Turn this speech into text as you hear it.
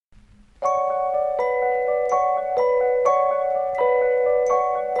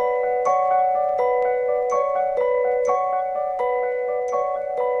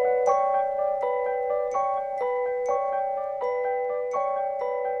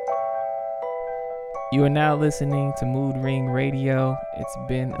You are now listening to Mood Ring Radio. It's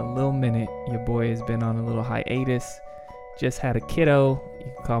been a little minute. Your boy has been on a little hiatus. Just had a kiddo.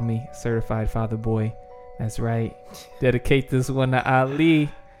 You can call me Certified Father Boy. That's right. Dedicate this one to Ali.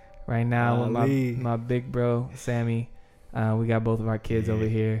 Right now with my big bro, Sammy. We got both of our kids over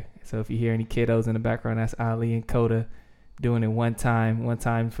here. So if you hear any kiddos in the background, that's Ali and Coda doing it one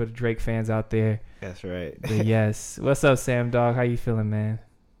time for the Drake fans out there. That's right. But yes. What's up, Sam Dog? How you feeling, man?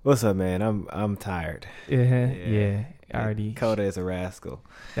 What's up, man? I'm tired. Yeah. Already. Coda is a rascal.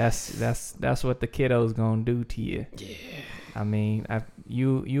 That's what the kiddos gonna do to you. Yeah. I mean,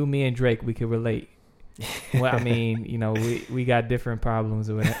 you, me, and Drake, we could relate. Well, I mean, you know, we got different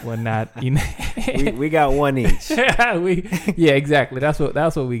problems or whatnot. You know, we got one each. Yeah, exactly. That's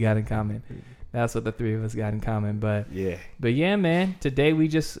what we got in common. That's what the three of us got in common. But yeah, man. Today we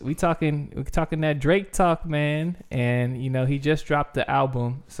talking that Drake talk, man. And you know, he just dropped the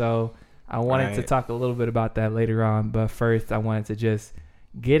album, so I wanted to talk a little bit about that later on. But first, I wanted to just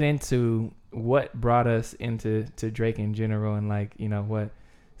get into what brought us into Drake in general, and like, you know, what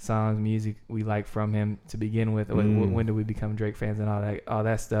songs, music we like from him to begin with. When did we become Drake fans and all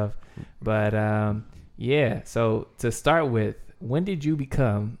that stuff? But yeah. So to start with, when did you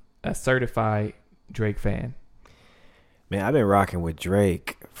become a certified Drake fan? Man, I've been rocking with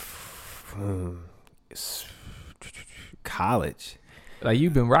Drake college. Like,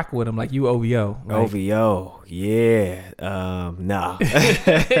 you've been rocking with him like you OVO. Like, OVO, yeah. No.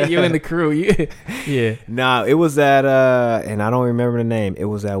 You in the crew. Yeah. No, it was that, and I don't remember the name. It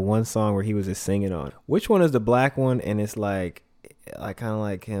was that one song where he was just singing on. Which one is the black one? And it's like kind of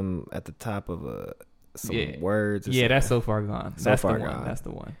like him at the top of some words. Yeah, that's So Far Gone. That's the one. That's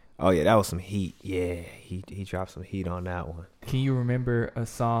the one. Oh yeah, that was some heat. Yeah, he dropped some heat on that one. Can you remember a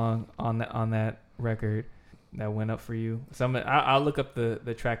song on that record that went up for you? I'll look up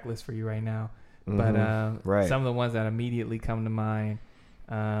the track list for you right now. But some of the ones that immediately come to mind,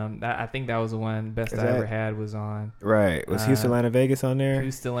 I think that was the one, Best I Ever Had was on. Right. Was Houston, Atlanta, Vegas on there?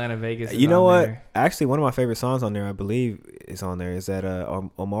 Houston, Atlanta, Vegas. You know what? There. Actually, one of my favorite songs on there, I believe, is on there. Is that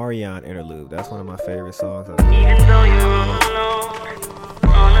Omarion Interlude? That's one of my favorite songs. Even though you're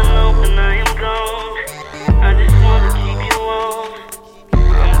all alone when I am gone, I just want to keep you on.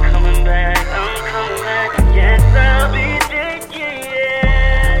 I'm coming back. Yes, I'll be there.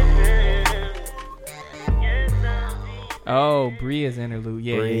 Yes, I'll be. Oh, Bria's Interlude.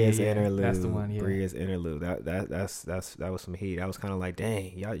 Yeah, Interlude. That's the one. Yeah. Bria's Interlude. That was some heat. I was kind of like,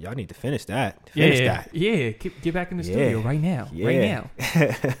 dang, y'all need to finish that. Yeah. Get back in the studio right now. Yeah. Right now.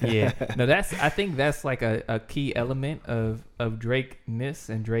 Yeah. No, I think that's like a key element of Drake-ness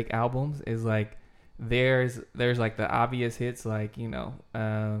and Drake albums is like there's like the obvious hits, like, you know,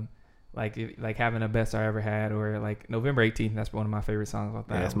 like having a Best I Ever Had, or like November 18th. That's one of my favorite songs about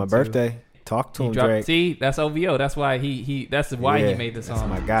that. Yeah, that's my birthday. Talk to him, Drake. See, that's OVO. That's why he made the song.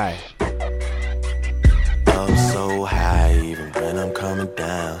 That's my guy. I'm so high even when I'm coming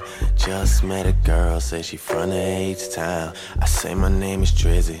down. Just met a girl, say she from the H-Town. I say my name is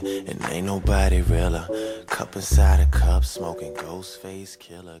Drizzy, and ain't nobody realer. Cup inside a cup, smoking Ghostface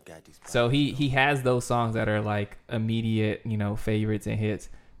Killer. Got these. So he has those songs that are like immediate, you know, favorites and hits.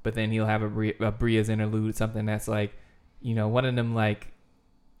 But then he'll have a Bria's Interlude, something that's like, you know, one of them, like,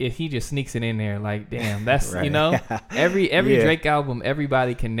 if he just sneaks it in there, like, damn, that's right. You know, every Drake album,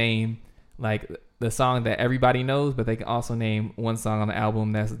 everybody can name like the song that everybody knows, but they can also name one song on the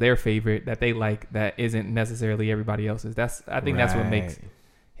album that's their favorite that they like that isn't necessarily everybody else's. That's what makes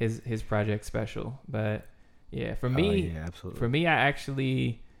his project special. But yeah, for me, I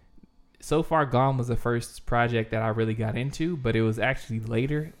actually, So Far Gone was the first project that I really got into, but it was actually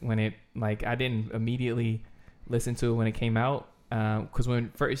later when it, like, I didn't immediately listen to it when it came out. Because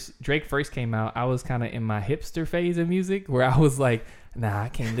when Drake first came out, I was kind of in my hipster phase of music where I was like, nah, I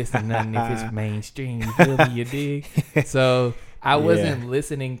can't listen to nothing if it's mainstream. You feel me? You dig? So I wasn't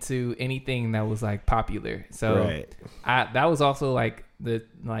listening to anything that was like popular. So that was also like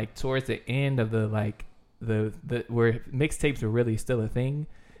towards the end of the where mixtapes were really still a thing.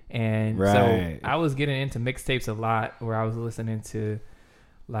 And so I was getting into mixtapes a lot, where I was listening to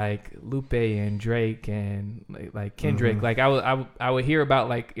like Lupe and Drake and like Kendrick. Like I would hear about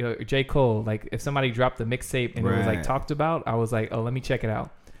like, you know, J. Cole. Like if somebody dropped the mixtape and it was like talked about, I was like, oh, let me check it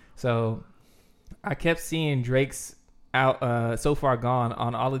out. So I kept seeing Drake's out So Far Gone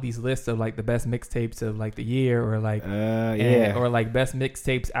on all of these lists of like the best mixtapes of like the year, or like or like best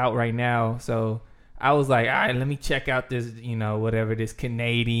mixtapes out right now. So I was like, all right, let me check out this, you know, whatever, this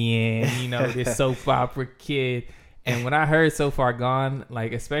Canadian, you know, this soap opera kid. And when I heard So Far Gone,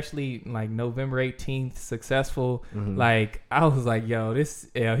 like especially like November 18th, Successful, like I was like, yo,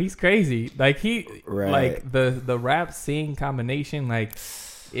 he's crazy. Like like the rap sing combination, like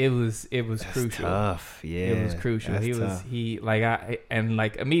it was That's crucial. Tough. Yeah. It was crucial. That's tough.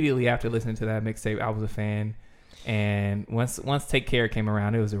 Immediately after listening to that mixtape, I was a fan. And once Take Care came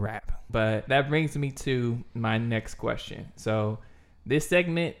around, it was a wrap. But that brings me to my next question. So this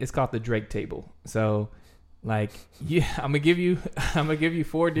segment is called the Drake table. So like, yeah, I'm gonna give you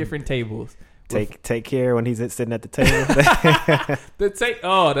 4 different tables. Take Care when he's sitting at the table.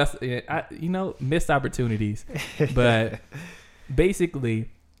 Missed opportunities. But basically,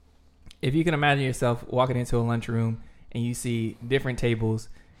 if you can imagine yourself walking into a lunchroom and you see different tables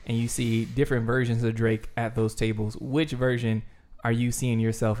and you see different versions of Drake at those tables, which version are you seeing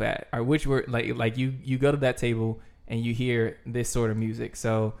yourself at? Or which were like you go to that table and you hear this sort of music.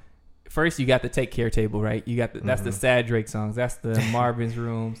 So first you got the Take Care table, right? You got that's the sad Drake songs. That's the Marvin's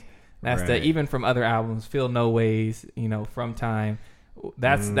Rooms. That's the even from other albums, Feel No Ways, From Time.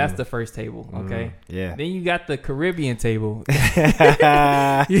 That's the first table, okay? Yeah. Then you got the Caribbean table. You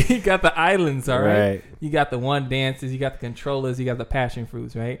got the islands, all right? You got the One Dances, you got the Controllers, you got the Passion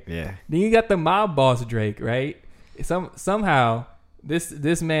Fruits, right? Yeah. Then you got the Mob Boss Drake, right? Somehow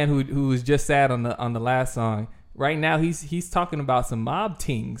this man who was just sad on the last song, right now he's talking about some mob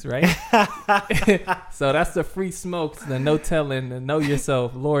tings, right? So that's the Free Smokes, the No Telling, the Know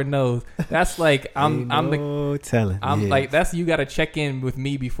Yourself, Lord knows. That's like I'm like that's you got to check in with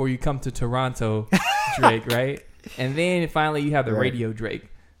me before you come to Toronto, Drake, right? And then finally you have the Radio Drake.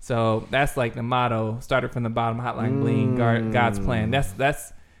 So that's like the motto, started from the bottom, Hotline Bling, God's Plan.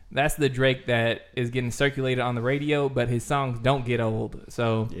 That's the Drake that is getting circulated on the radio, but his songs don't get old.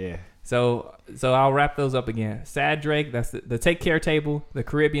 So yeah. So I'll wrap those up again. Sad Drake, that's the Take Care table, the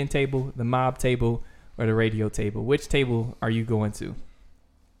Caribbean table, the Mob table, or the Radio table. Which table are you going to?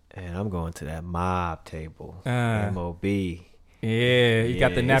 And I'm going to that Mob table. MOB. Yeah, you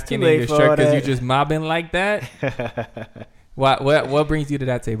got the napkin in your shirt because you're just mobbing like that. What brings you to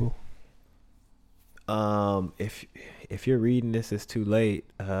that table? If you're reading this, it's too late.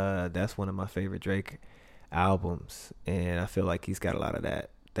 That's one of my favorite Drake albums, and I feel like he's got a lot of that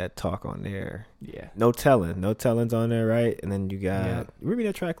talk on there. Yeah. No Telling's on there, right? And then you got read me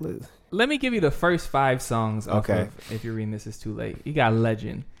that track list. Let me give you the first 5 songs off of If You're Reading This Is Too Late. You got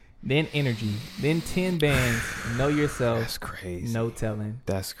Legend, then Energy, then 10 Bands, Know Yourself. That's crazy. No Telling.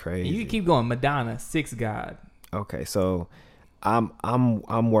 That's crazy. And you can keep going. Madonna, Six God. Okay, so I'm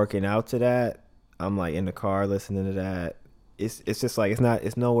working out to that. I'm like in the car listening to that. It's just like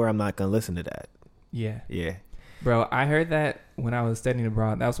it's nowhere I'm not gonna listen to that. Yeah. Yeah. Bro, I heard that when I was studying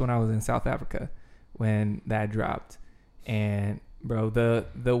abroad. That was when I was in South Africa when that dropped. And bro,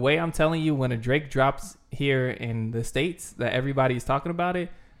 the way I'm telling you, when a Drake drops here in the States, that everybody's talking about it,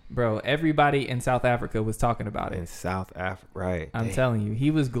 bro, everybody in South Africa was talking about it. In South Africa, right. I'm telling you,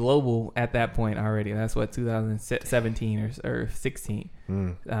 he was global at that point already. That's what, 2017 or 16.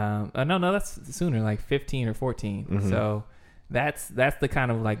 No, that's sooner, like 15 or 14. Mm-hmm. So that's the kind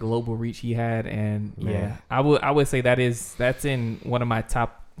of like global reach he had. And yeah, I would say that's in one of my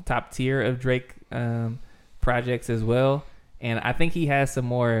top tier of Drake projects as well. And I think he has some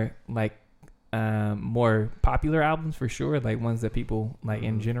more like more popular albums for sure, like ones that people like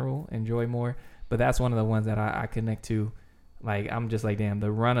in general enjoy more. But that's one of the ones that I connect to. Like I'm just like, damn,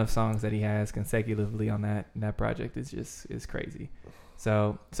 the run of songs that he has consecutively on that project is crazy.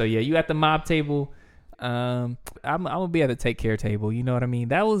 So yeah, you at the Mob table. I'm gonna be at the Take Care table. You know what I mean?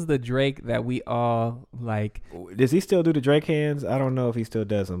 That was the Drake that we all like. Does he still do the Drake hands? I don't know if he still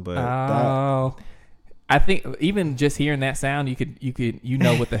does them, but I think even just hearing that sound, you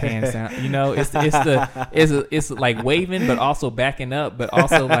know what the hand sound. You know, it's like waving, but also backing up, but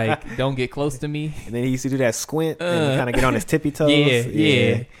also like don't get close to me. And then he used to do that squint and kind of get on his tippy toes.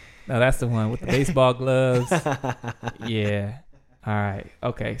 Yeah. No, that's the one with the baseball gloves. Yeah. All right.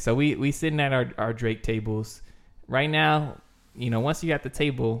 Okay. So we sitting at our Drake tables right now. You know, once you got the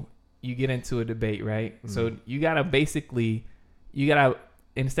table, you get into a debate, right? Mm-hmm. So you gotta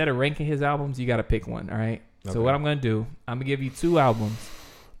instead of ranking his albums, you got to pick one, all right? Okay. So what I'm going to do, I'm going to give you 2 albums.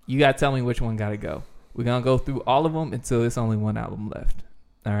 You got to tell me which one got to go. We're going to go through all of them until there's only one album left,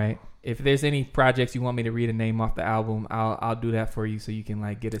 all right? If there's any projects you want me to read a name off the album, I'll do that for you so you can,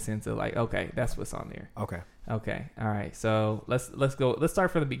 like, get a sense of, like, okay, that's what's on there. Okay, all right. So let's go. Let's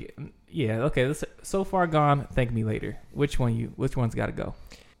start from the beginning. Yeah, okay. So Far Gone, Thank Me Later. Which one's got to go?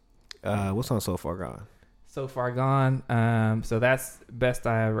 What's on So Far Gone? So Far Gone. So that's Best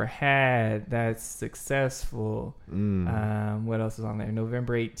I Ever Had. That's Successful. What else is on there?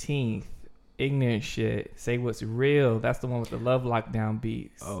 November 18th. Ignorant Shit, Say What's Real. That's the one with the Love Lockdown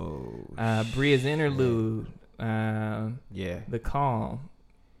beats. Oh. Bria's Interlude. Yeah. The Calm.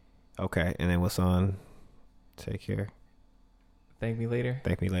 Okay, and then what's on Take Care? Thank Me Later.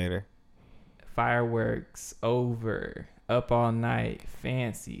 Thank Me Later. Fireworks, Over, Up All Night,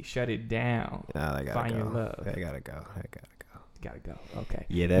 Fancy, Shut It Down. Nah, I gotta Find go. Your Love. I gotta go. Gotta go. Okay.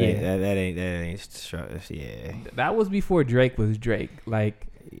 Yeah, that ain't. Yeah. That was before Drake was Drake. Like,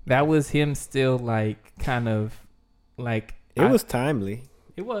 that was him still, like, kind of, like. It was timely.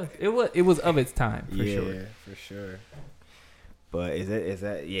 It was of its time, for sure. Yeah, for sure. But is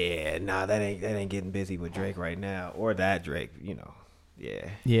that? Yeah, nah, that ain't getting busy with Drake right now, or that Drake, you know. Yeah.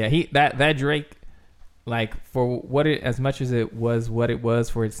 Yeah, that Drake, like, for what it, as much as it was what it was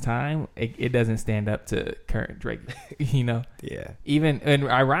for its time, it doesn't stand up to current Drake, you know? Yeah. Even, and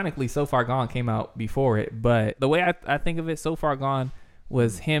ironically, So Far Gone came out before it, but the way I think of it, So Far Gone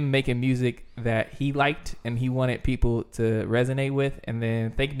was him making music that he liked and he wanted people to resonate with, and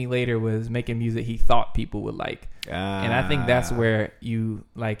then Thank Me Later was making music he thought people would like. And I think that's where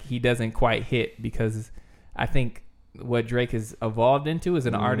he doesn't quite hit, because I think what Drake has evolved into is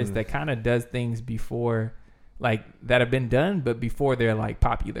an artist that kind of does things before, like, that have been done, but before they're, like,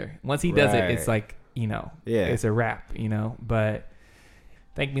 popular. Once he does it, it's like, you know, it's a rap, you know. But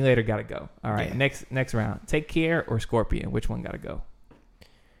Thank Me Later gotta go. All right, next round. Take Care or Scorpion? Which one gotta go?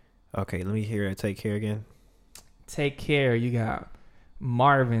 Okay, let me hear it. Take Care again. Take Care. You got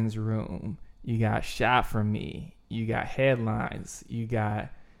Marvin's Room. You got Shot For Me. You got Headlines. You got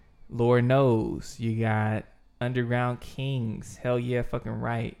Lord Knows. You got Underground Kings. Hell Yeah, Fucking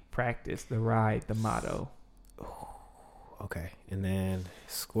Right. Practice. The Ride. The Motto. Okay, and then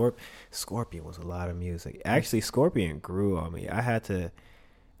Scorpion was a lot of music. Actually, Scorpion grew on me. I had to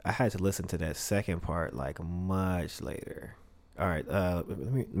listen to that second part like much later. All right,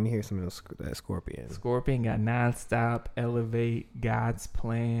 let me hear some of that Scorpion. Scorpion got Nonstop, Elevate, God's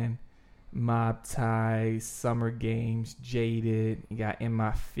Plan, Mob Ties, Summer Games, Jaded. You got In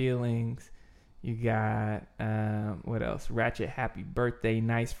My Feelings. You got what else? Ratchet, Happy Birthday,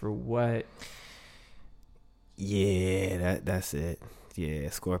 Nice for What? Yeah, that's it. Yeah,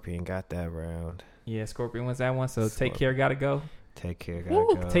 Scorpion got that round. Yeah, Scorpion was that one. So Take Care gotta go. Take Care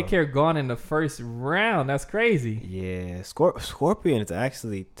gotta go. Take Care gone in the first round. That's crazy. Yeah, Scorpion is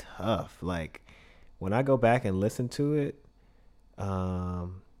actually tough. Like, when I go back and listen to it,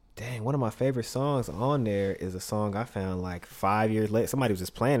 dang, one of my favorite songs on there is a song I found like 5 years later. Somebody was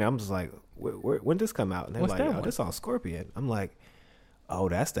just playing it. I'm just like, when did this come out? And they're like, oh, this on Scorpion. I'm like, oh,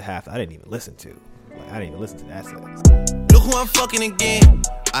 that's the half I didn't even listen to. Like, I didn't even listen to that song. Look who I'm fucking again.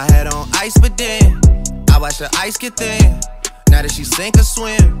 I had on ice, but then I watched the ice get thin. Now that she sink or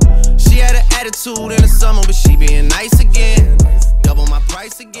swim, she had an attitude in the summer, but she being nice again. Double my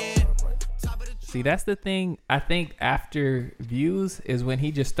price again. See, that's the thing. I think after Views is when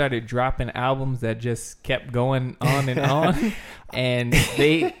he just started dropping albums that just kept going on and on. And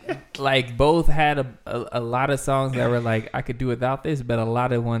they like both had a lot of songs that were like, I could do without this, but a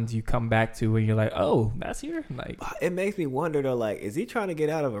lot of ones you come back to when you're like, oh, that's here. Like, it makes me wonder though, like, is he trying to get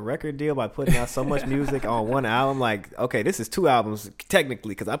out of a record deal by putting out so much music on one album? Like, okay, this is 2 albums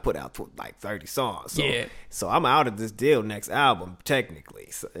technically because I put out like 30 songs. So, yeah. So I'm out of this deal next album technically.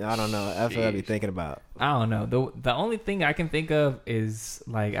 So, I don't know. That's what I'd be thinking about. I don't know. The only thing I can think of is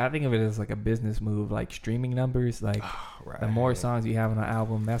like, I think of it as like a business move, like streaming numbers. Like, the more songs you have on an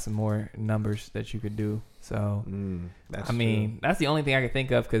album, that's the more numbers that you could do. So, I mean, that's the only thing I can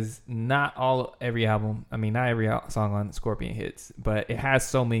think of, because not every album, I mean, not every song on Scorpion hits, but it has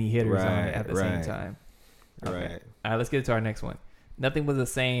so many hitters on it at the same time. Okay. Right. All right, let's get to our next one. Nothing Was the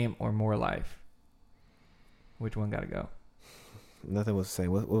Same or More Life. Which one got to go? Nothing Was the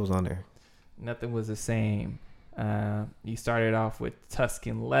Same. What was on there? Nothing Was the Same. You started off with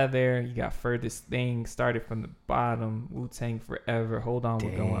Tuscan Leather. You got Furthest Thing, Started from the Bottom, Wu-Tang Forever, Hold On,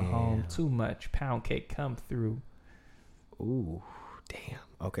 We're Going Home, Too Much, Pound Cake, Come Through. Ooh, damn.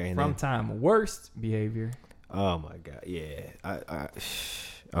 Okay. From Time, Worst Behavior. Oh my God. Yeah.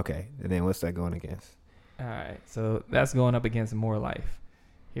 Okay. And then what's that going against? All right. So that's going up against More Life.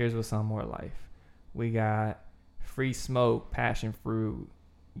 Here's what's on More Life. We got Free Smoke, Passion Fruit.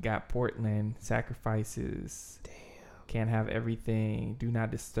 Got Portland, Sacrifices. Damn. Can't Have Everything. Do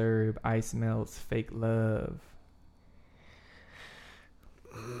Not Disturb. Ice Melts. Fake Love.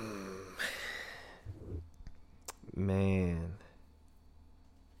 Man.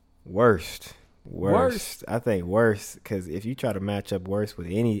 Worst. I think worst, because if you try to match up Worst with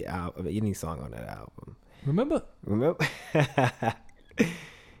any song on that album. Remember? Yeah.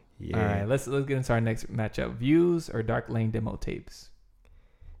 All right, let's get into our next matchup. Views or Dark Lane demo tapes?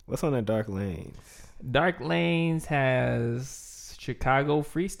 What's on that Dark Lanes? Dark Lanes has Chicago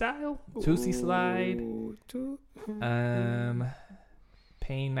Freestyle, Tootsie Slide,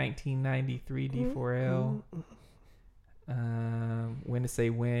 Pain 1993 D4L, When to Say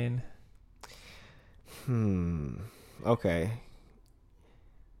When. Okay.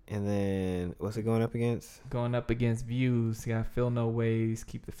 And then what's it going up against? Going up against Views. You got Feel No Ways,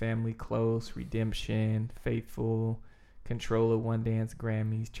 Keep the Family Close, Redemption, Faithful, Controller, One Dance,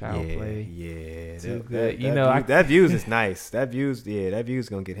 Grammys, Child Play. Yeah. Too good. That Views is nice. That Views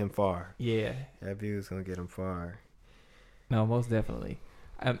gonna get him far. Yeah. That Views gonna get him far. No, most definitely.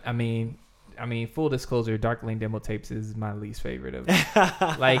 I mean, full disclosure, Dark Lane Demo Tapes is my least favorite of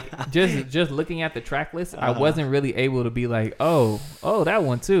like just looking at the track list, I wasn't really able to be like, oh, that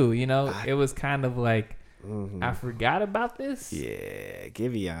one too. You know, it was kind of like I forgot about this. Yeah,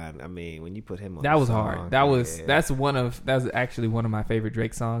 Giveon. I mean, when you put him on, that was hard. That's actually one of my favorite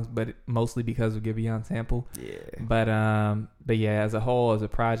Drake songs, but mostly because of Giveon sample. Yeah. But yeah, as a whole, as a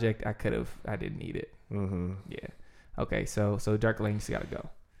project, I didn't need it. Yeah. Okay, so Dark Lane's got to go.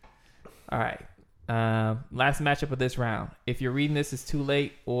 All right. Last matchup of this round. If you're reading this, it's too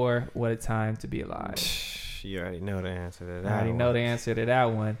late, or What a Time to Be Alive. You already know the answer to that. I already know the answer to that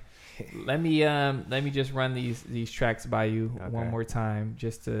one. Let me just run these tracks by you one more time,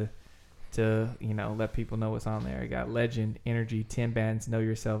 just to let people know what's on there. I got Legend, Energy, 10 Bands, Know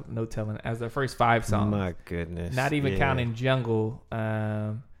Yourself, No Telling as the first 5 songs. My goodness. Not even counting Jungle.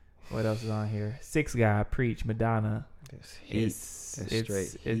 What else is on here? Six Guy, Preach, Madonna. It's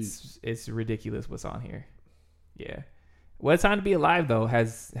ridiculous what's on here. Yeah. What a Time to Be Alive though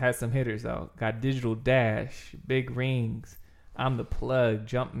has some hitters though. Got Digital Dash, Big Rings, I'm the Plug,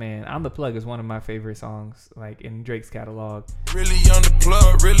 Jumpman. I'm the Plug is one of my favorite songs like in Drake's catalog. Really on the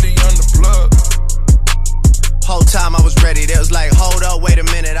plug, really on the plug. Whole time I was ready. They was like, hold up, wait a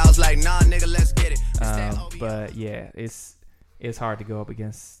minute. I was like, nah, nigga, let's get it. But yeah, it's hard to go up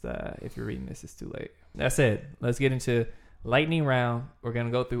against If You're Reading This, It's Too Late. That's it. Let's get into lightning round. We're going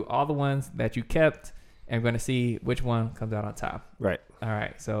to go through all the ones that you kept, and we're going to see which one comes out on top. Right. All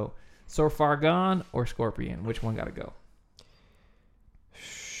right. So Far Gone or Scorpion? Which one got to go?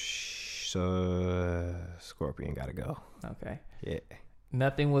 So Scorpion got to go. Okay. Yeah.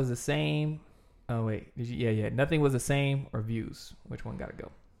 Nothing Was the Same. Oh, wait. Did you? Yeah. Nothing Was the Same or Views? Which one got to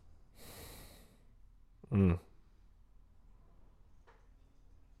go?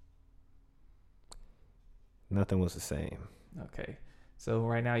 Nothing Was the Same. Okay. So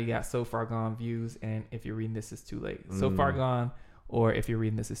right now you got So Far Gone, Views, and If You're Reading This, It's Too Late. So Far Gone or If You're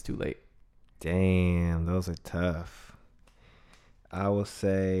Reading This, It's Too Late. Damn, those are tough. I will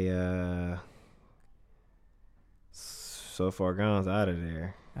say So Far Gone's out of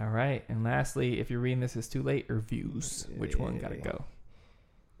there. All right. And lastly, If You're Reading This, It's Too Late or Views. Which one got to go?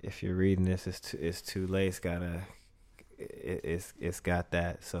 If You're Reading This, it's too late. It's got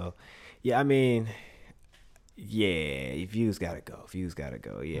that. So, yeah, I mean... Yeah, Views gotta go.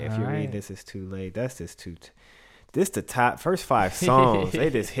 Yeah, If You're Reading This, It's Too Late. That's just too. This the top first 5 songs. They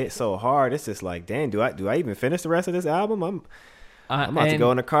just hit so hard. It's just like, damn. Do I even finish the rest of this album? I'm about to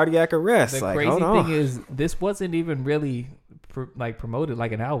go into cardiac arrest. The like, crazy hold on. thing is, this wasn't even really promoted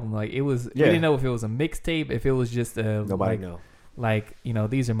like an album. Like it was. Yeah. We didn't know if it was a mixtape. If it was just a nobody know. Like,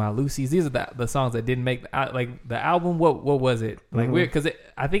 these are my Lucy's. These are the songs that didn't make the album. What was it? Like weird because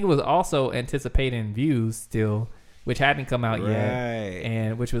I think it was also anticipating Views still, which hadn't come out yet,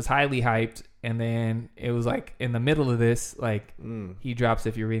 and which was highly hyped. And then it was like in the middle of this, like he drops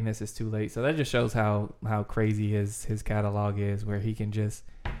If You're Reading This, It's Too Late. So that just shows how crazy his catalog is, where he can just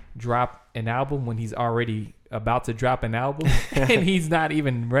drop an album when he's already about to drop an album, and he's not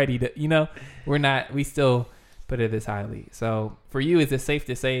even ready to. We still put it this highly. So for you, is it safe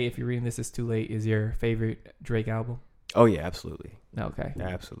to say If You're Reading This, It's Too Late is your favorite Drake album? Oh yeah, absolutely. Okay.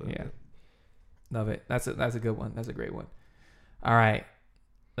 Absolutely. Yeah. Love it. That's a good one. That's a great one. All right.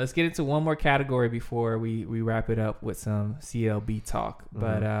 Let's get into one more category before we wrap it up with some CLB talk.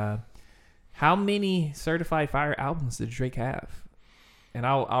 But how many certified fire albums did Drake have? And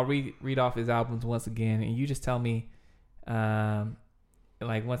I'll read off his albums once again, and you just tell me once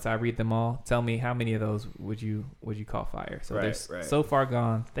I read them all, tell me how many of those would you call fire. So there's So Far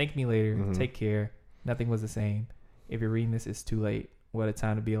Gone, Thank Me Later, Take Care, Nothing Was the Same, If You're Reading This, It's Too Late, What a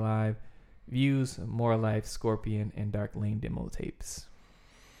Time to Be Alive, Views, More Life, Scorpion, and Dark Lane Demo Tapes.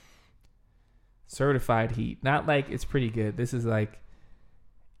 Certified heat. Not like it's pretty good. This is like,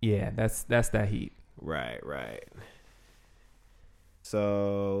 yeah, that's that heat. Right.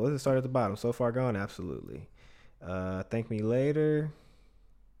 So let's start at the bottom. So Far Gone, absolutely. Thank Me Later.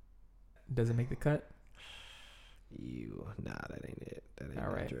 Does it make the cut? That ain't it. That ain't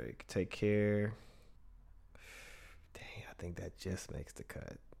All right. Drake. Take Care. Dang, I think that just makes the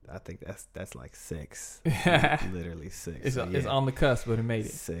cut. I think that's like 6. Literally 6. It's on the cusp, but it made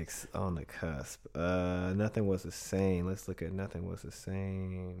it. 6 on the cusp. Nothing Was the Same. Let's look at Nothing Was the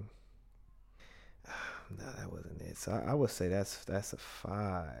Same. No, that wasn't it. So I would say that's a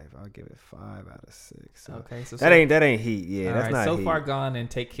 5. I'll give it 5 out of 6. So okay, so that ain't Heat. Yeah, that's right, not So Heat. Far Gone and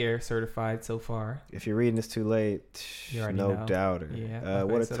Take Care certified so far. If you're reading this too late, You already no know. doubter. Yeah. Okay,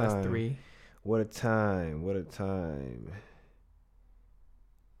 What a so time. That's 3. What a time. What a time.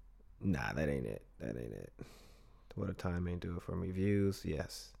 Nah, that ain't it. That ain't it. What a Time ain't do it for me. Views,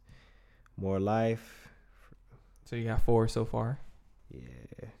 yes. More Life. So you got 4 so far.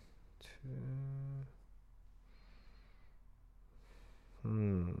 Yeah.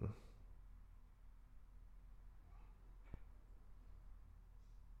 2.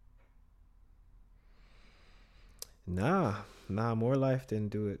 Nah, More Life didn't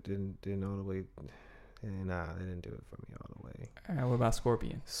do it. Didn't all the way. Nah, they didn't do it for me all the way. All right, what about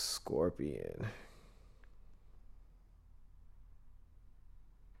Scorpion? Scorpion.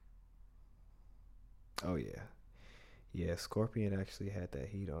 Oh yeah, Scorpion actually had that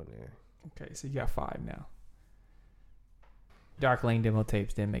heat on there. Okay, so you got 5 now. Dark Lane demo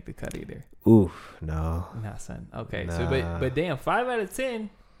tapes didn't make the cut either. Oof, no. Nah, son. Okay, Nah. so but damn, 5 out of 10,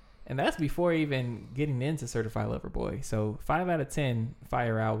 and that's before even getting into Certified Lover Boy. So 5 out of 10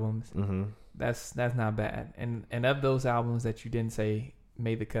 fire albums. Mm-hmm. That's not bad. And of those albums that you didn't say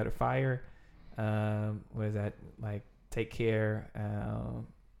made the cut of fire, what is that? Like Take Care,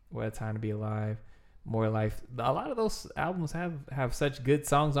 What a Time to Be Alive, More Life. A lot of those albums have such good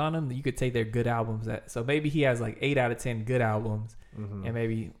songs on them that you could say they're good albums. So maybe he has like 8 out of 10 good albums, and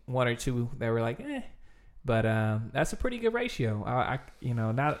maybe 1 or 2 that were like, eh. But that's a pretty good ratio. I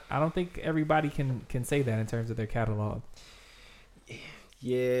don't think everybody can say that in terms of their catalog.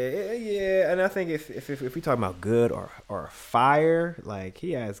 Yeah, and I think if we talk about good or fire, like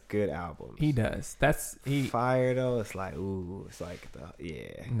he has good albums. He does. Fire though. It's like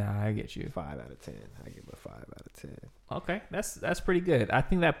Nah, I get you. 5 out of 10. I give it a 5 out of 10. Okay, that's pretty good. I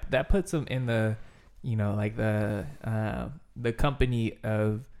think that puts him in the, like the company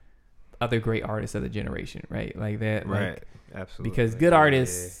of other great artists of the generation, right? Like that, right? Like, absolutely. Because good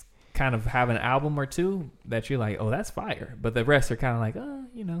artists kind of have an album or 2 that you're like, oh, that's fire, but the rest are kind of like, oh,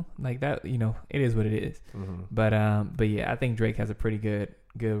 like that, it is what it is. Mm-hmm. But yeah, I think Drake has a pretty good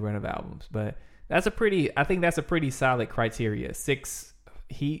run of albums. But I think that's a pretty solid criteria. 6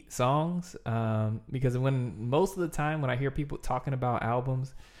 Heat songs, because when most of the time when I hear people talking about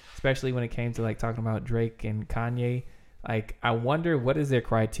albums, especially when it came to like talking about Drake and Kanye, like I wonder what is their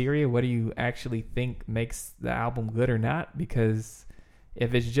criteria? What do you actually think makes the album good or not? Because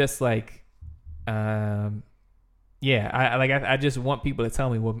if it's just like, I just want people to tell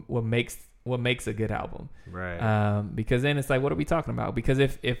me what makes a good album, right? Because then it's like, what are we talking about? Because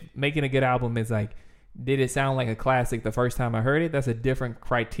if making a good album is like, did it sound like a classic the first time I heard it? That's a different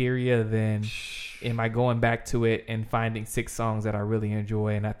criteria than am I going back to it and finding 6 songs that I really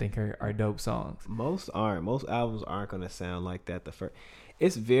enjoy and I think are dope songs. Most albums aren't going to sound like that the first.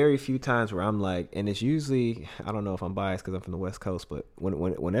 It's very few times where I'm like, and it's usually, I don't know if I'm biased because I'm from the West Coast, but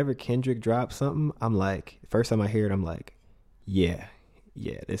whenever Kendrick drops something, I'm like, first time I hear it, I'm like, yeah,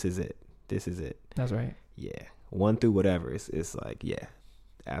 this is it. That's right. Yeah, 1 through whatever. It's like, yeah,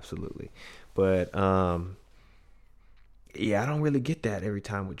 absolutely. But I don't really get that every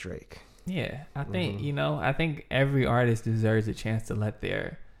time with Drake. Yeah, I think I think every artist deserves a chance to let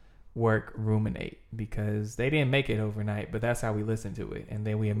their work ruminate, because they didn't make it overnight, but that's how we listen to it, and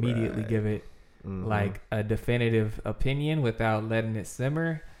then we immediately give it like a definitive opinion without letting it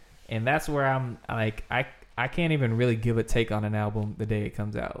simmer. And that's where I'm like, I can't even really give a take on an album the day it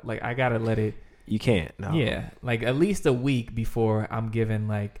comes out. Like I gotta let it. You can't. No. Yeah, like at least a week before I'm given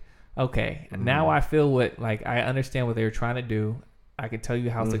like, okay, now I feel what, like I understand what they were trying to do. I can tell you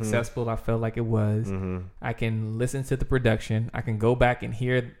how successful I felt like it was. I can listen to the production. I can go back and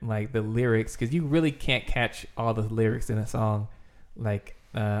hear like the lyrics, because you really can't catch all the lyrics in a song like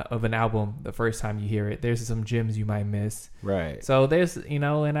of an album the first time you hear it. There's some gems you might miss. Right. So there's, and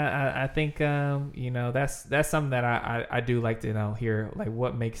I think, that's something that I do like to hear, like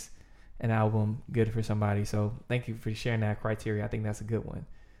what makes an album good for somebody. So thank you for sharing that criteria. I think that's a good one.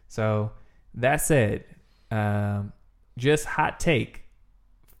 So that said, just hot take.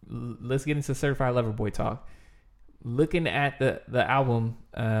 Let's get into Certified Lover Boy talk. Looking at the album,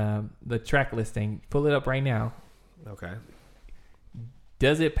 the track listing, pull it up right now. Okay.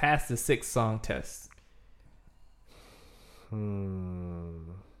 Does it pass the 6-song test?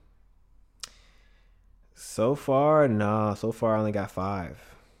 So far, no. So far, I only got 5.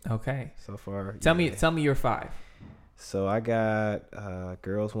 Okay. So far, tell me your 5. So I got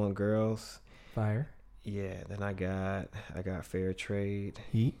Girls Want Girls. Fire. Yeah. Then I got Fair Trade.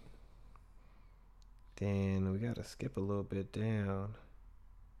 Heat. Then we gotta skip a little bit down.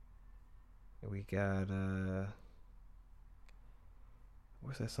 We got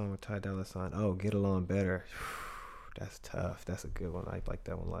what's that song with Ty Dolla $ign? Oh, Get Along Better. That's tough. That's a good one. I like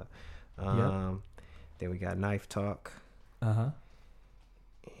that one a lot. Then we got Knife Talk. And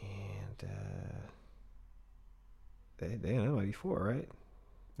damn, that might be 4, right?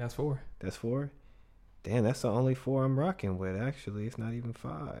 That's 4. That's 4. Damn, that's the only 4 I'm rocking with. Actually, it's not even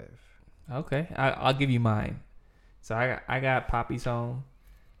 5. Okay, I'll give you mine. So I got Poppy's Home.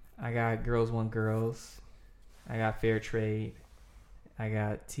 I got Girls Want Girls. I got Fair Trade. I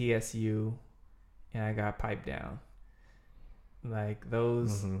got TSU, and I got Pipe Down. Like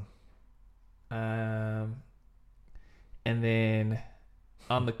those. And then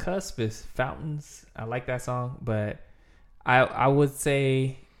on the cusp is Fountains. I like that song, but I would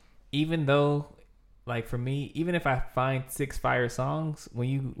say, even though, like for me, even if I find 6 fire songs,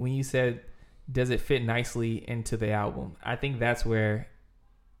 when you said does it fit nicely into the album, I think that's where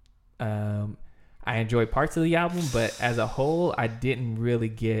I enjoy parts of the album, but as a whole, I didn't really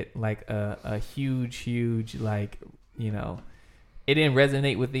get like a huge like, you know, it didn't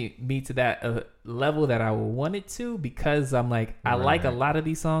resonate with me to that level that I want it to, because I'm like, I like a lot of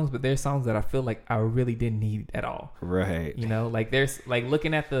these songs, but there's songs that I feel like I really didn't need at all. Right. You know, like there's like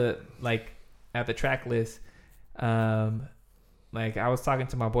looking at the track list, like I was talking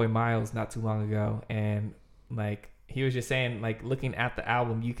to my boy Miles not too long ago, and like he was just saying, like looking at the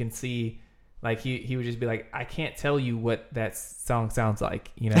album, you can see, like he would just be like, I can't tell you what that song sounds like,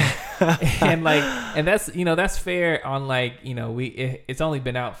 you know, and that's, you know, that's fair on, like, you know, it's only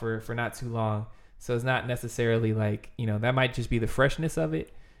been out for not too long, so it's not necessarily like, you know, that might just be the freshness of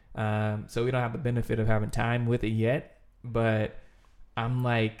it, so we don't have the benefit of having time with it yet, but I'm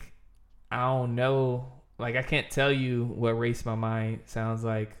like, I don't know, like I can't tell you what Race My Mind sounds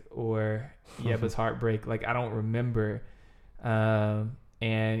like, or Yebba's Heartbreak, like I don't remember,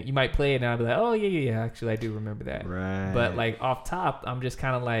 and you might play it and I'll be like, oh yeah, actually I do remember that. Right. But like off top, I'm just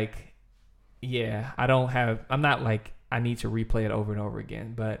kind of like, yeah, I'm not like I need to replay it over and over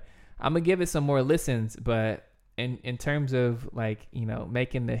again, but I'm gonna give it some more listens. But in terms of like, you know,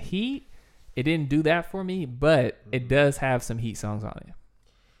 making the heat, it didn't do that for me, but it does have some heat songs on it.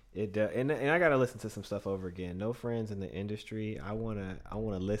 It does, and I gotta listen to some stuff over again. No Friends in the Industry. I wanna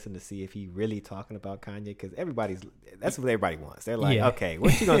listen to see if he really talking about Kanye, because that's what everybody wants. They're like, okay,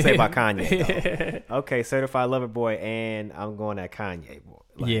 what you gonna say about Kanye? Though? Okay, Certified Lover Boy, and I'm going at Kanye boy.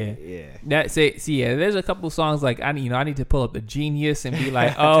 Like, yeah. There's a couple songs like I need to pull up the Genius and be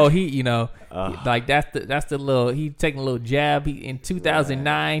like, oh, he, you know, like that's the little, he taking a little jab. In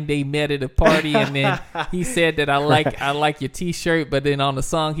 2009 they met at a party, and then he said that I like your T-shirt, but then on the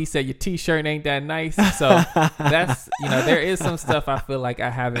song he said your T-shirt ain't that nice. So that's, you know, there is some stuff I feel like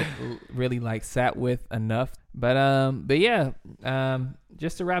I haven't really like sat with enough. But yeah,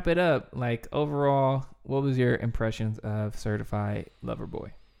 just to wrap it up, like overall, what was your impressions of Certified Lover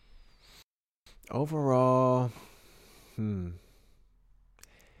Boy? Overall,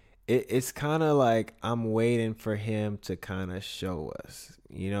 it's kind of like I'm waiting for him to kind of show us,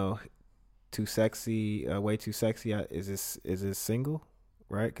 you know, Too Sexy, Way Too Sexy. Is this single,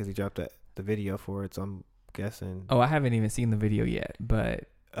 right? Because he dropped the video for it, so I'm guessing. Oh, I haven't even seen the video yet, but.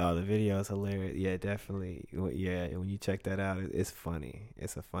 Oh, the video is hilarious. Yeah, definitely. Yeah, when you check that out, it's funny.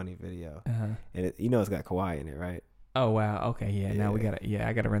 It's a funny video. And you know it's got Kawhi in it, right? Oh, wow. Okay, yeah. Now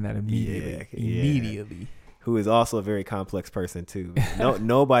I gotta run that immediately. Immediately. Who is also a very complex person too.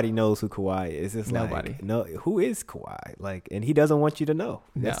 Nobody knows who Kawhi is. It's nobody. Like, who is Kawhi? Like, and he doesn't want you to know.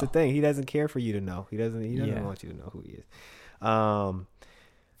 That's the thing. He doesn't care for you to know. He doesn't want you to know who he is.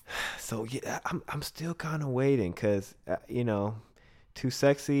 So yeah, I'm still kind of waiting, because you know, Too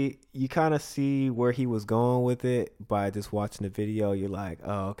Sexy, you kind of see where he was going with it by just watching the video. You're like,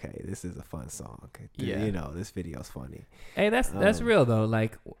 oh, okay, this is a fun song. Yeah, you know, this video's funny. Hey, that's real though.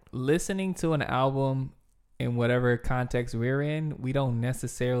 Like listening to an album in whatever context we're in, we don't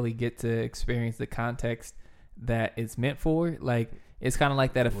necessarily get to experience the context that it's meant for. Like it's kind of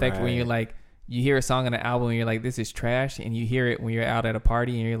like that effect when you're like, you hear a song on an album and you're like, this is trash, and you hear it when you're out at a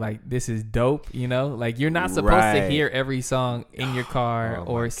party and you're like, this is dope, you know? Like you're not supposed to hear every song in your car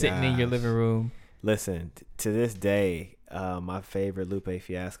or sitting in your living room. Listen, to this day, my favorite Lupe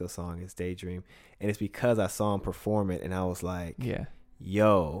Fiasco song is Daydream, and it's because I saw him perform it and I was like,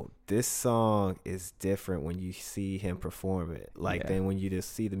 yo, this song is different when you see him perform it. Like, then when you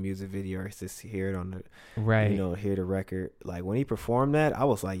just see the music video or just hear it on the, right, you know, hear the record. Like, when he performed that, I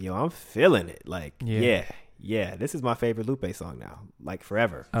was like, yo, I'm feeling it. Like, yeah, this is my favorite Lupe song now, like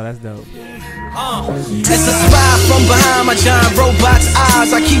forever. Oh, that's dope. It's a spy from behind my giant robot's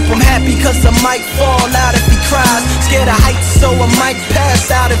eyes. I keep him happy cause I might fall out if he cries. Scared of heights so I might pass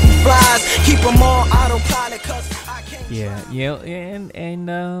out if he flies. Keep him on autopilot cause I can't.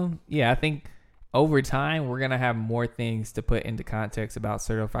 I think over time we're gonna have more things to put into context about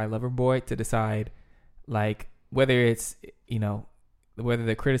Certified Lover Boy to decide, like, whether it's, you know, whether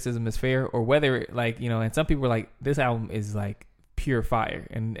the criticism is fair or whether, like, you know, and some people are like, this album is like pure fire,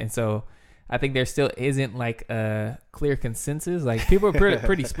 and so I think there still isn't like a clear consensus. Like, people are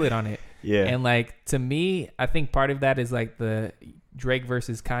pretty split on it. Yeah. And like, to me, I think part of that is like the Drake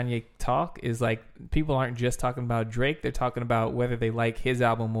versus Kanye talk is like, people aren't just talking about Drake, they're talking about whether they like his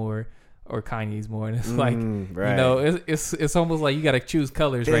album more or Kanye's more, and it's like, right. you know, it's almost like you got to choose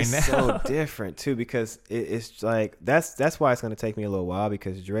colors right now. It's so different too, because it's like that's why it's gonna take me a little while,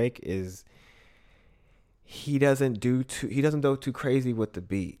 because Drake he doesn't go too crazy with the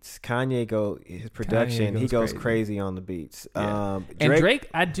beats. His production, he goes crazy on the beats. Yeah. And Drake,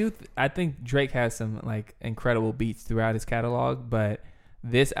 I think Drake has some like incredible beats throughout his catalog, but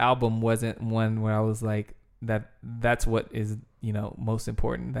this album wasn't one where I was like, that's what is, you know, most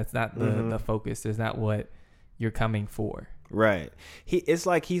important. That's not the focus. There's not what you're coming for. Right. He's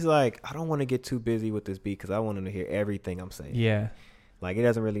like, I don't want to get too busy with this beat because I want him to hear everything I'm saying. Yeah. Like, it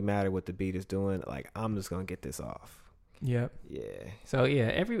doesn't really matter what the beat is doing. Like, I'm just gonna get this off. Yep. Yeah. So yeah,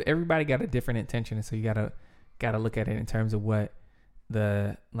 everybody got a different intention, and so you gotta look at it in terms of what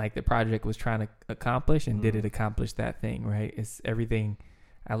the project was trying to accomplish, and did it accomplish that thing, right? It's everything.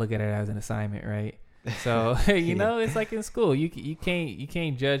 I look at it as an assignment, right? So you know, it's like in school, you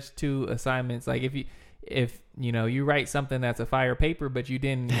can't judge two assignments. Like, if you know, you write something that's a fire paper, but you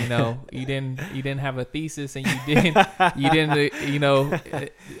didn't, you know, you didn't have a thesis, and you didn't you know,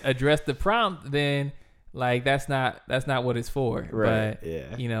 address the prompt, then like that's not what it's for. Right. But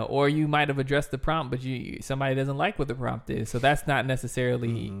yeah. you know, or you might have addressed the prompt, but somebody doesn't like what the prompt is, so that's not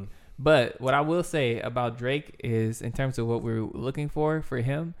necessarily. But what I will say about Drake is, in terms of what we're looking for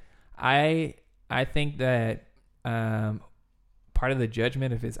him, I think that part of the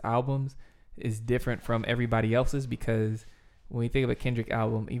judgment of his albums is different from everybody else's, because when you think of a Kendrick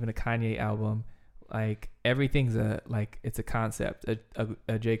album, even a Kanye album, like, everything's it's a concept.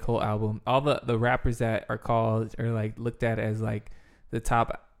 A J. Cole album, all the rappers that are called or like looked at as like the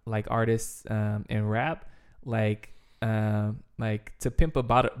top like artists in rap, like To Pimp a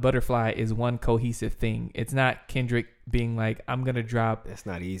Butterfly is one cohesive thing. It's not Kendrick being like, I'm gonna drop, that's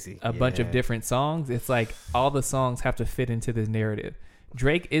not easy, a bunch of different songs. It's like all the songs have to fit into this narrative.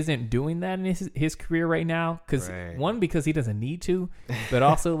 Drake isn't doing that in his career right now, because he doesn't need to, but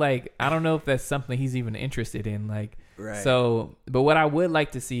also, like, I don't know if that's something he's even interested in. Like, so, but what I would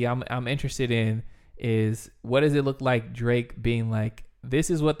like to see, I'm interested in, is what does it look like Drake being like, this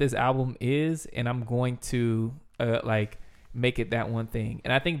is what this album is, and I'm going to like make it that one thing.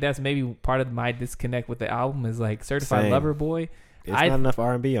 And I think that's maybe part of my disconnect with the album, is like Certified Lover Boy. It's not enough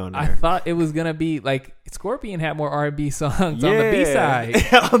R&B on there. I thought it was gonna be like Scorpion had more R&B songs on the B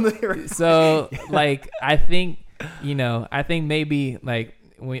side. So like, I think maybe like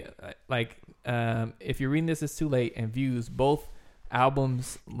if you're reading This Is Too Late and Views, both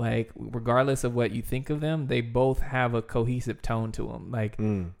albums, like, regardless of what you think of them, they both have a cohesive tone to them. Like,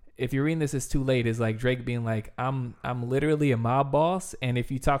 if you're reading This Is Too Late, is like Drake being like, I'm literally a mob boss, and if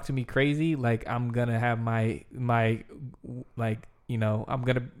you talk to me crazy, like, I'm gonna have my like, you know, I'm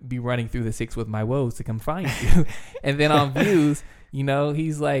gonna be running through the 6 with my woes to come find you. And then on Views, you know,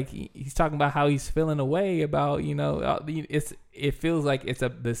 he's talking about how he's feeling away about, you know, it feels like it's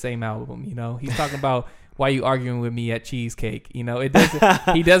the same album. You know, he's talking about, why you arguing with me at Cheesecake? You know, it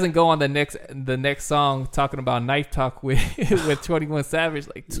doesn't. He doesn't go on the next song talking about knife talk with 21 Savage.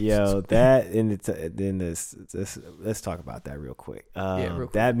 Like, yo, that and then this. Let's talk about that real quick. Real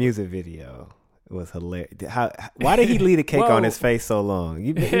quick. That music video was hilarious. Why did he leave a cake on his face so long?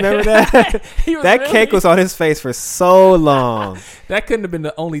 You remember that? That cake was on his face for so long. That couldn't have been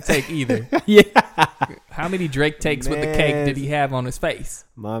the only take either. Yeah. How many Drake takes with the cake did he have on his face?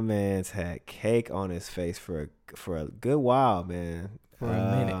 My man's had cake on his face for a good while, man. For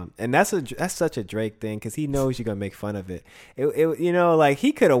a minute. And that's such a Drake thing, because he knows you're gonna make fun of it. It you know, like,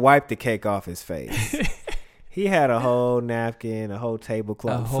 he could have wiped the cake off his face. He had a whole napkin, a whole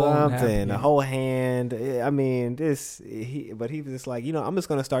tablecloth, a whole hand. I mean, but he was just like, you know, I'm just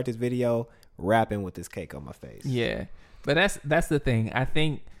gonna start this video rapping with this cake on my face. Yeah. But that's the thing. I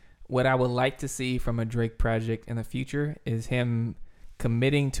think what I would like to see from a Drake project in the future is him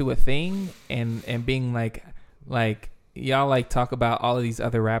committing to a thing and being like y'all like talk about all of these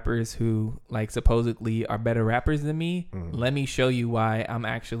other rappers who like supposedly are better rappers than me. Let me show you why I'm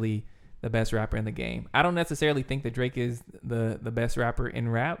actually the best rapper in the game. I don't necessarily think that Drake is the best rapper in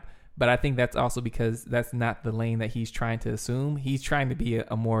rap, but I think that's also because that's not the lane that he's trying to assume. He's trying to be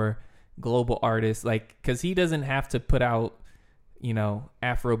a more global artist, like, because he doesn't have to put out, you know,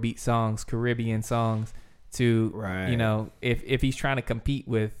 Afrobeat songs, Caribbean songs to, you know, if he's trying to compete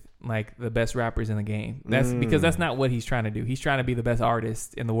with like the best rappers in the game. That's because that's not what he's trying to do. He's trying to be the best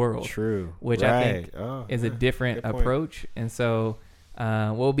artist in the world. True. Which I think is a different approach. And so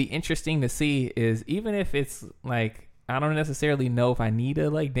what will be interesting to see is, even if it's like, I don't necessarily know if I need a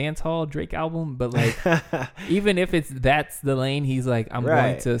like dance hall Drake album, but like even if that's the lane he's like, I'm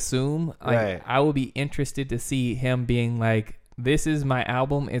going to assume, like I will be interested to see him being like, this is my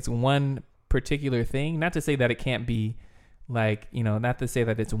album. It's one particular thing. Not to say that it can't be like, you know, not to say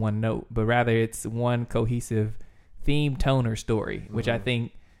that it's one note, but rather it's one cohesive theme, tone, or story, which I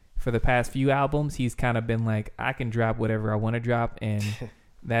think for the past few albums, he's kind of been like, I can drop whatever I want to drop, and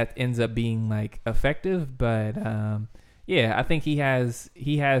that ends up being like effective. But yeah, I think he has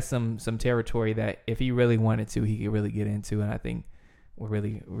some territory that if he really wanted to, he could really get into, and I think will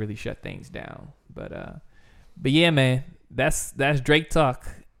really shut things down. But yeah, man, that's Drake talk.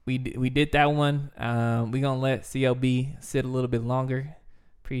 We did that one. We gonna let CLB sit a little bit longer.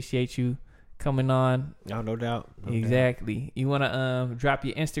 Appreciate you coming on. No doubt. Exactly. You wanna drop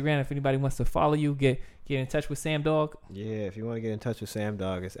your Instagram if anybody wants to follow you, get in touch with Sam Dog? Yeah, if you want to get in touch with Sam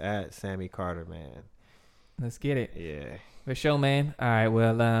Dog, it's at Sammy Carter, man. Let's get it. Yeah. For sure, man. All right,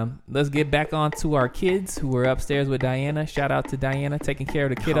 well, let's get back on to our kids who were upstairs with Diana. Shout out to Diana taking care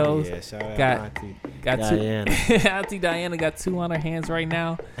of the kiddos. Oh, yeah, shout out Auntie Diana. Auntie Diana got 2 on her hands right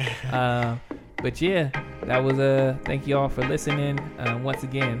now. But yeah, that was thank you all for listening. Once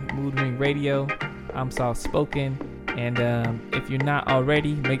again, Mood Ring Radio. I'm Soft Spoken. And if you're not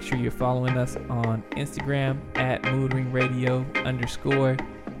already, make sure you're following us on Instagram at moodringradio_.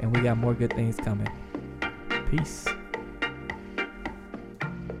 And we got more good things coming. Peace.